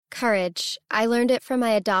courage. I learned it from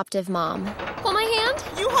my adoptive mom. Hold my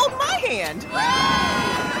hand? You hold my hand!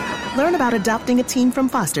 Learn about adopting a teen from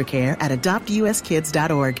foster care at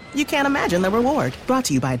adoptuskids.org. You can't imagine the reward. Brought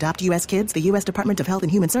to you by Adopt US Kids, the U.S. Department of Health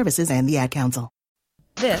and Human Services, and the Ad Council.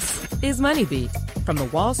 This is Money Beat from the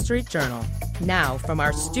Wall Street Journal. Now, from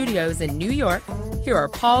our studios in New York, here are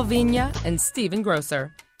Paul Vigna and Stephen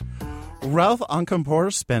Grocer. Ralph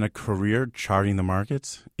Acampora spent a career charting the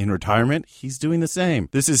markets. In retirement, he's doing the same.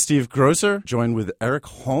 This is Steve Grocer, joined with Erik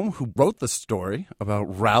Holm, who wrote the story about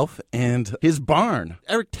Ralph and his barn.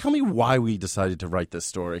 Erik, tell me why we decided to write this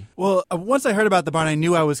story. Well, once I heard about the barn, I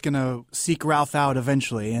knew I was going to seek Ralph out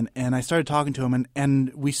eventually, and I started talking to him,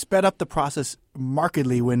 and we sped up the process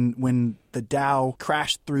markedly when the Dow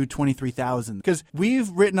crashed through 23,000. Because we've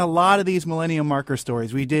written a lot of these millennium marker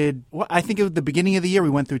stories. We did, I think it was the beginning of the year, we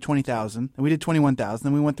went through 20,000, and we did 21,000,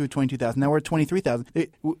 then we went through 22,000. Now we're at 23,000.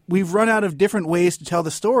 We've run out of different ways to tell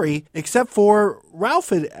the story, except for Ralph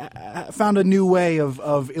had found a new way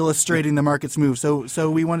of illustrating the market's move. So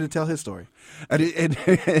we wanted to tell his story.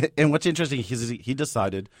 And what's interesting is he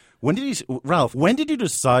decided, Ralph, when did you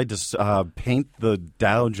decide to paint the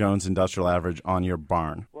Dow Jones Industrial Average on your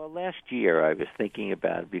barn? Well, last year I was thinking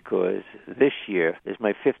about it because this year is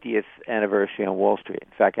my 50th anniversary on Wall Street.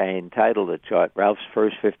 In fact, I entitled the chart, Ralph's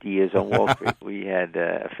First 50 Years on Wall Street. We had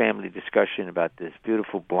a family discussion about this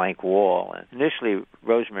beautiful blank wall. And initially,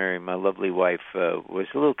 Rosemary, my lovely wife, was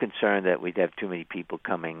a little concerned that we'd have too many people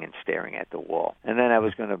coming and staring at the wall. And then I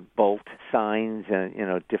was going to bolt signs and,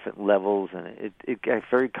 different levels, and it got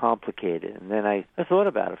very complicated. And then I thought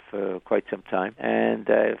about it for quite some time, and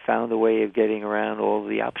found a way of getting around all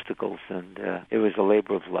the obstacles, and it was a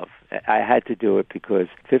labor of love. I had to do it because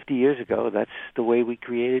 50 years ago, that's the way we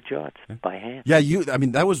created charts, by hand. Yeah,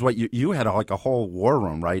 that was what you had like a whole war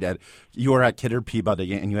room, right? You were at Kidder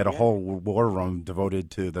Peabody, and you had a whole war room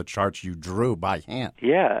devoted to the charts you drew by hand.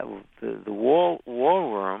 Yeah, the war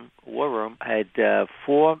room had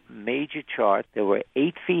 4 major charts that were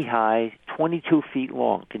 8 feet high, 22 feet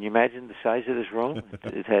long. Can you imagine the size of this room?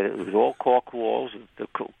 It was all cork walls. The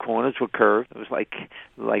corners were curved. It was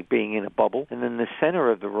like being in a bubble. And then the center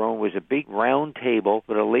of the room was a big round table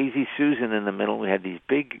with a Lazy Susan in the middle. We had these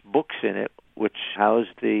big books in it, which housed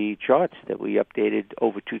the charts that we updated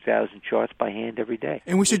over 2,000 charts by hand every day.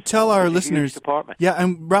 And we should tell our listeners, department. Yeah,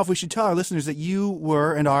 and Ralph, we should tell our listeners that you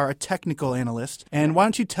were and are a technical analyst. And why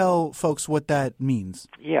don't you tell folks what that means?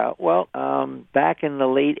 Yeah, well, back in the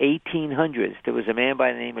late 1800s, there was a man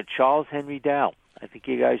by the name of Charles Henry Dow. I think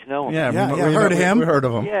you guys know him. Yeah, heard of him. We heard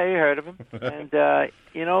of him. Yeah, you heard of him. And,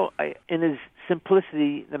 in his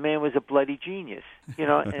simplicity, the man was a bloody genius.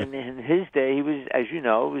 And in his day, he was, as you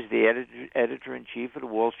know, was the editor-in-chief of the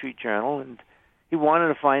Wall Street Journal, and he wanted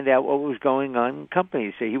to find out what was going on in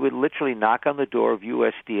companies. So he would literally knock on the door of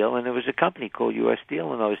U.S. Steel, and there was a company called U.S.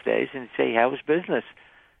 Steel in those days, and say, "How is business?"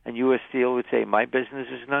 And U.S. Steel would say, "My business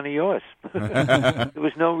is none of yours." There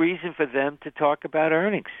was no reason for them to talk about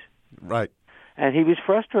earnings. Right. And he was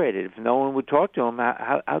frustrated. If no one would talk to him,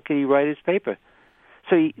 how could he write his paper?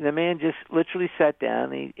 So the man just literally sat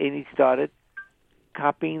down and he started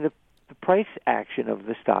copying the price action of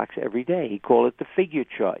the stocks every day. He called it the figure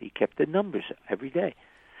chart. He kept the numbers every day.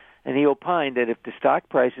 And he opined that if the stock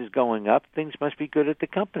price is going up, things must be good at the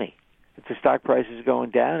company. If the stock price is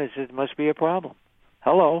going down, it must be a problem.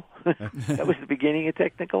 Hello. That was the beginning of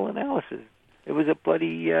technical analysis. It was a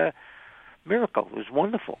bloody miracle. It was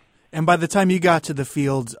wonderful. And by the time you got to the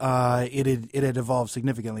field, it had evolved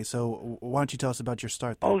significantly. So why don't you tell us about your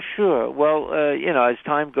start there? Oh, sure. Well, as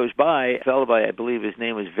time goes by, a fellow by, I believe his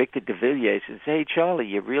name was Victor de Villiers, says, "Hey, Charlie,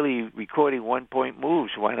 you're really recording one-point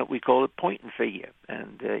moves. Why don't we call it point and figure?"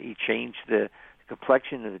 And he changed the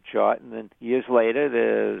complexion of the chart, and then years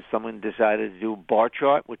later, someone decided to do a bar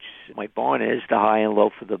chart, which my barn is, the high and low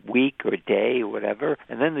for the week or day or whatever.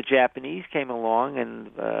 And then the Japanese came along,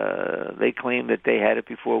 and they claimed that they had it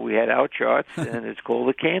before we had our charts, and it's called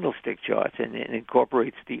the candlestick charts, and it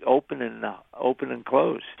incorporates the open and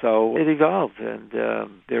close. So it evolved, and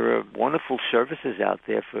there are wonderful services out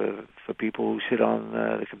there for people who sit on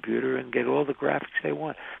the computer and get all the graphics they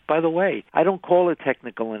want. By the way, I don't call it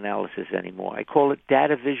technical analysis anymore. I call it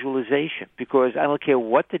data visualization, because I don't care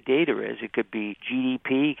what the data is. It could be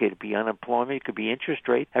GDP, it could be unemployment, it could be interest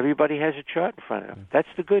rate. Everybody has a chart in front of them. That's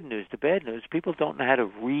the good news. The bad news, people don't know how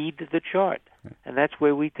to read the chart. And that's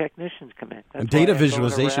where we technicians come in. And data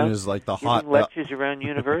visualization is like the hot... lectures around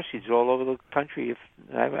universities all over the country.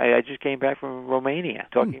 I just came back from Romania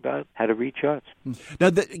talking about how to read charts.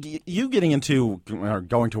 Now, you getting into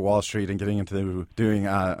going to Wall Street and getting into doing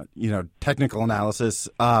technical analysis,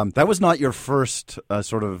 that was not your first first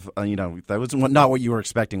that was not what you were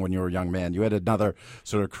expecting when you were a young man. You had another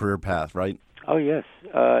sort of career path, right? Oh, yes.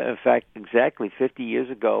 In fact, exactly 50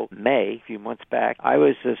 years ago, May, a few months back, I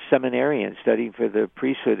was a seminarian studying for the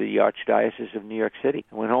priesthood of the Archdiocese of New York City.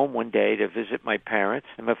 I went home one day to visit my parents,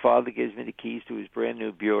 and my father gives me the keys to his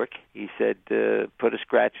brand-new Buick. He said, put a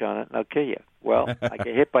scratch on it, and I'll kill you. Well, I got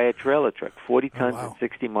hit by a trailer truck, 40 tons and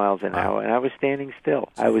 60 miles an hour, and I was standing still.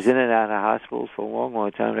 I was in and out of hospitals for a long,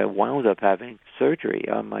 long time, and I wound up having surgery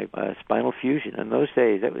on my spinal fusion. In those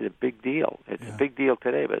days, that was a big deal. It's a big deal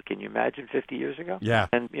today, but can you imagine 50 years ago? Yeah.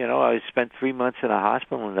 And, I spent 3 months in a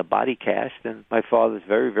hospital in a body cast, and my father's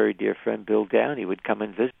very, very dear friend, Bill Downey, would come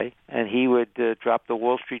and visit me, and he would drop the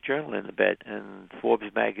Wall Street Journal in the bed and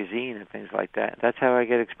Forbes magazine and things like that. That's how I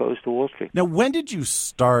get exposed to Wall Street. Now, when did you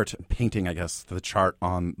start painting, I guess, the chart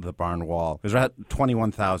on the barn wall? It was at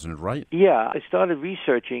 21,000, right? Yeah, I started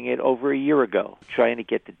researching it over a year ago, trying to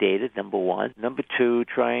get the data, number one. Number two,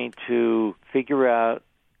 trying to figure out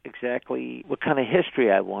exactly what kind of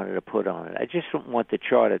history I wanted to put on it. I just didn't want the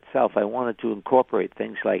chart itself. I wanted to incorporate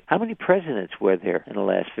things like, how many presidents were there in the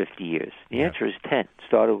last 50 years? The answer is 10.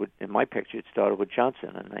 In my picture, it started with Johnson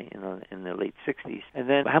in the late 60s. And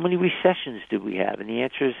then, how many recessions did we have? And the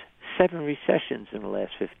answer is 7 recessions in the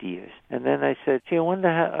last 50 years. And then I said, I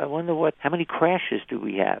wonder how many crashes do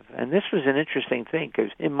we have? And this was an interesting thing,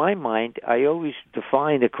 because in my mind, I always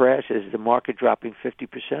defined a crash as the market dropping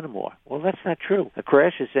 50% or more. Well, that's not true. A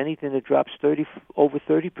crash is anything that drops over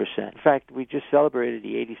 30%. In fact, we just celebrated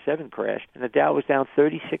the 87 crash, and the Dow was down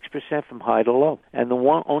 36% from high to low. And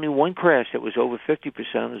only one crash that was over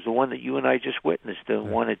 50% was the one that you and I just witnessed, the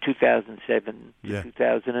one in 2007 to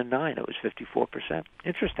 2009. It was 54%.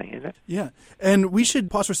 Interesting, isn't it? Yeah. And we should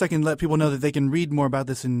pause for a second and let people know that they can read more about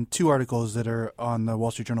this in 2 articles that are on the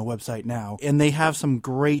Wall Street Journal website now. And they have some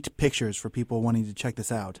great pictures for people wanting to check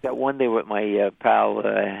this out. That one day with my pal,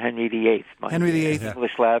 Henry VIII. Henry VIII.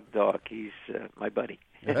 English lab dog. He's my buddy.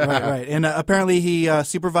 Right. And apparently he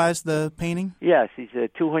supervised the painting? Yes, he's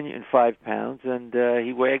 205 pounds, and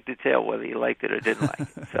he wagged the tail whether he liked it or didn't like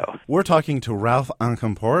it. So we're talking to Ralph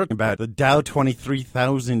Acampora about the Dow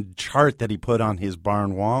 23,000 chart that he put on his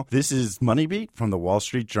barn wall. This is Moneybeat from the Wall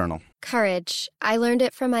Street Journal. Courage. I learned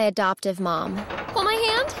it from my adoptive mom. Hold my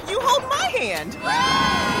hand. You hold my hand.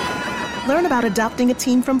 Learn about adopting a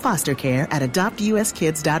teen from foster care at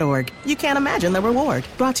adoptuskids.org. You can't imagine the reward.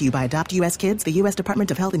 Brought to you by Adopt US Kids, the U.S.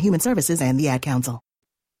 Department of Health and Human Services, and the Ad Council.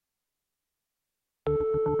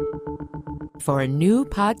 For a new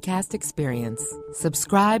podcast experience,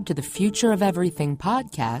 subscribe to the Future of Everything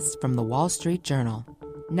podcast from the Wall Street Journal.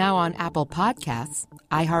 Now on Apple Podcasts,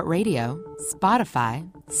 iHeartRadio, Spotify,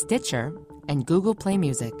 Stitcher, and Google Play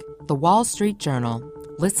Music. The Wall Street Journal.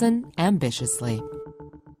 Listen ambitiously.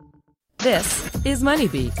 This is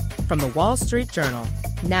Moneybeat from the Wall Street Journal.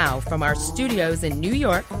 Now from our studios in New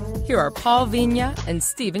York, here are Paul Vigna and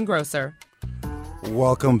Stephen Grocer.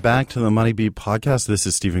 Welcome back to the Moneybeat podcast. This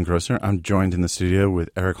is Stephen Grocer. I'm joined in the studio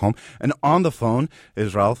with Erik Holm. And on the phone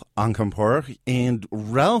is Ralph Acampora. And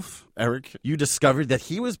Ralph, Erik, you discovered that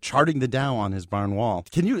he was charting the Dow on his barn wall.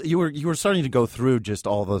 You were starting to go through just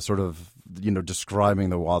all the sort of, describing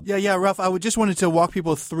the wall. Yeah, Ralph, I just wanted to walk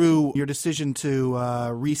people through your decision to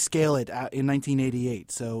rescale it in 1988.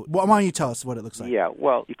 So why don't you tell us what it looks like? Yeah,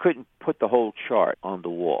 well, you couldn't put the whole chart on the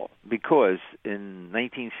wall because in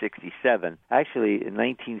 1967, actually in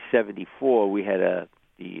 1974, we had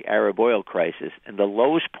the Arab oil crisis, and the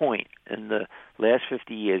lowest point in the last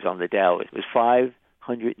 50 years on the Dow was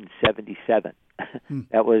 577.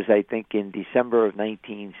 That was, I think, in December of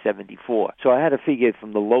 1974. So I had to figure it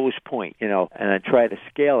from the lowest point, and I tried to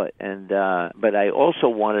scale it. But I also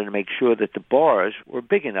wanted to make sure that the bars were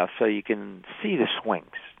big enough so you can see the swings,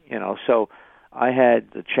 So I had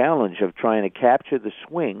the challenge of trying to capture the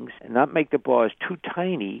swings and not make the bars too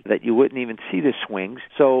tiny that you wouldn't even see the swings.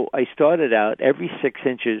 So I started out, every 6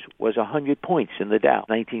 inches was 100 points in the Dow,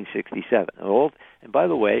 1967. And by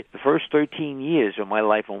the way, the first 13 years of my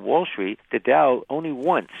life on Wall Street, the Dow only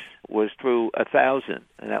once was through 1,000,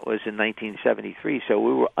 and that was in 1973. So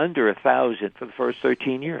we were under 1,000 for the first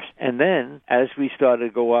 13 years. And then, as we started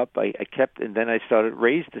to go up, I started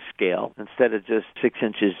raise the scale. Instead of just 6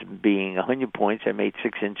 inches being 100 points, I made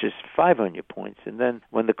 6 inches 500 points. And then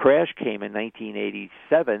when the crash came in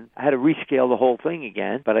 1987, I had to rescale the whole thing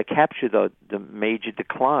again, but I captured the major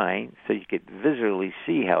decline so you could visually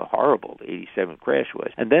see how horrible the 87 crash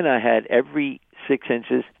was. And then I had every 6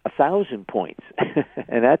 inches, 1,000 points,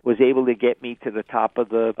 and that was able to get me to the top of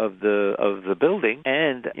the building.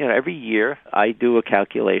 And every year I do a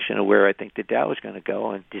calculation of where I think the Dow is going to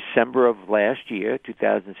go. In December of last year,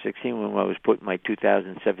 2016, when I was putting my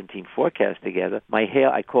 2017 forecast together,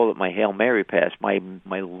 I call it my Hail Mary pass. My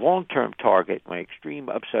long-term target, my extreme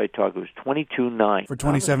upside target was 22.9 for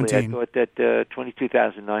 2017. Honestly, I thought that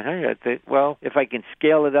 22,900. I thought, well, if I can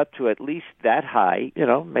scale it up to at least that high,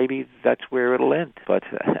 maybe that's where it'll end. But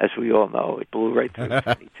as we all know, it blew right through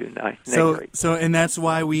 22.9. So, and that's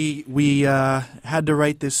why we had to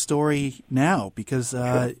write this story now, because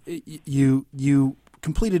you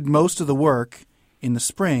completed most of the work in the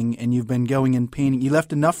spring, and you've been going and painting. You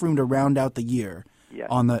left enough room to round out the year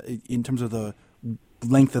in terms of the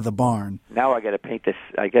length of the barn. Now I got to paint this.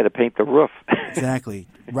 I got to paint the roof. Exactly.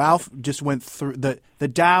 Ralph just went through the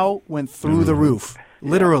Dow went through the roof,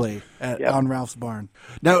 literally on Ralph's barn.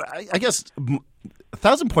 Now, I guess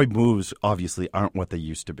 1,000-point moves obviously aren't what they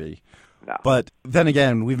used to be. No. But then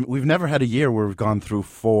again, we've never had a year where we've gone through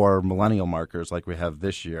 4 millennial markers like we have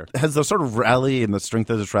this year. Has the sort of rally and the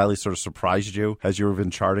strength of this rally sort of surprised you as you've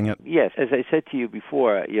been charting it? Yes. As I said to you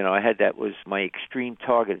before, I had that was my extreme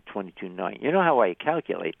target at 22.9. You know how I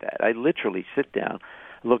calculate that? I literally sit down,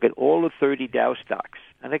 look at all the 30 Dow stocks,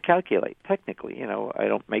 and I calculate. Technically, I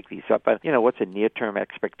don't make these up. But, what's a near-term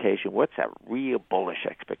expectation? What's a real bullish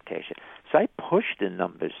expectation? So I pushed the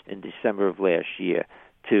numbers in December of last year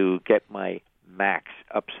to get my max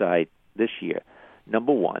upside this year,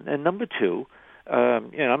 number one. And number two,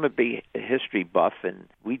 I'm a big history buff, and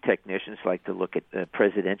we technicians like to look at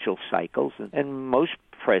presidential cycles, and most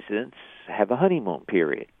presidents have a honeymoon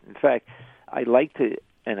period. In fact, I like to,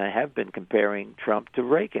 and I have been comparing Trump to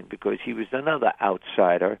Reagan because he was another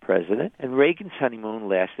outsider president. And Reagan's honeymoon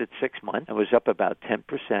lasted 6 months and was up about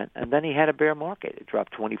 10%. And then he had a bear market. It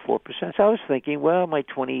dropped 24%. So I was thinking, well, my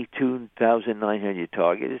 22,900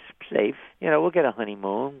 target is safe. We'll get a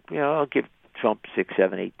honeymoon. I'll give Trump 6,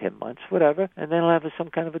 7, 8, 10 months, whatever, and then he'll have some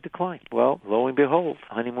kind of a decline. Well, lo and behold,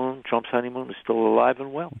 Trump's honeymoon is still alive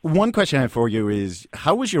and well. One question I have for you is,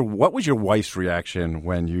 what was your wife's reaction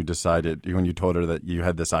when you told her that you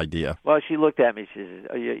had this idea? Well, she looked at me, she said,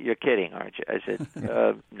 oh, you're kidding, aren't you? I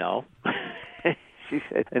said, no. She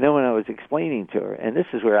said, and then when I was explaining to her, and this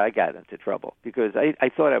is where I got into trouble, because I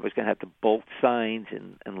thought I was going to have to bolt signs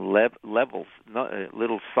and levels,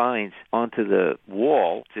 little signs onto the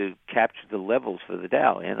wall to capture the levels for the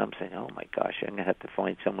Dow. And I'm saying, oh my gosh, I'm going to have to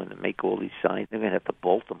find someone to make all these signs. I'm going to have to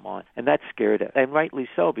bolt them on. And that scared her. And rightly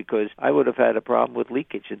so, because I would have had a problem with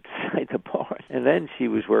leakage inside the barn. And then she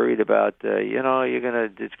was worried about,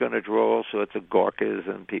 it's going to draw all sorts of gorkas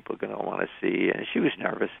and people are going to want to see. And she was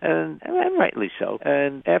nervous, and rightly so.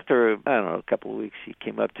 And after, a couple of weeks, she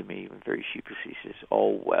came up to me very sheepishly. She says,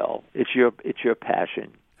 oh, well, it's your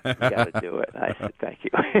passion. You got to do it. I said, thank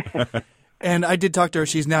you. And I did talk to her.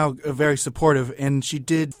 She's now very supportive, and she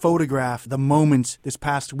did photograph the moment this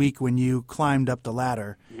past week when you climbed up the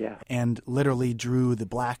ladder and literally drew the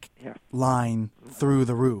black line through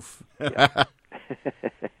the roof. Yeah.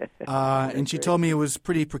 And she told me it was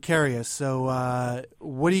pretty precarious. So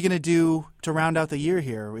what are you going to do to round out the year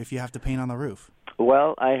here if you have to paint on the roof?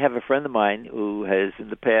 Well, I have a friend of mine who has in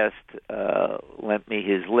the past lent me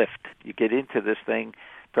his lift. You get into this thing,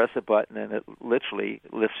 press a button, and it literally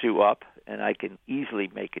lifts you up, and I can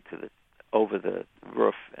easily make it over the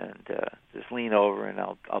roof and just lean over, and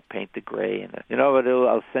I'll paint the gray. And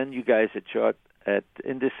I'll send you guys a chart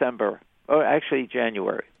in December, or actually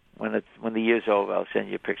January. When the year's over, I'll send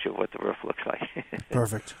you a picture of what the roof looks like.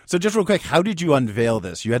 Perfect. So just real quick, how did you unveil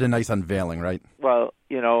this? You had a nice unveiling, right? Well,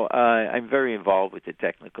 I'm very involved with the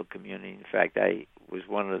technical community. In fact, I was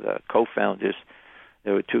one of the co-founders.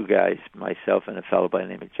 There were 2 guys, myself and a fellow by the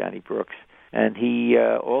name of Johnny Brooks. And he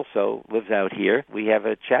also lives out here. We have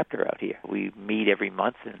a chapter out here. We meet every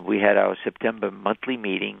month, and we had our September monthly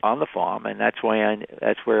meeting on the farm, and that's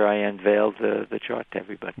where I unveiled the chart to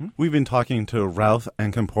everybody. We've been talking to Ralph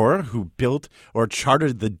Acampora, who built or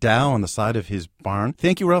charted the Dow on the side of his barn.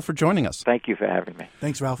 Thank you, Ralph, for joining us. Thank you for having me.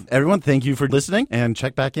 Thanks, Ralph. Everyone, thank you for listening, and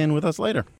check back in with us later.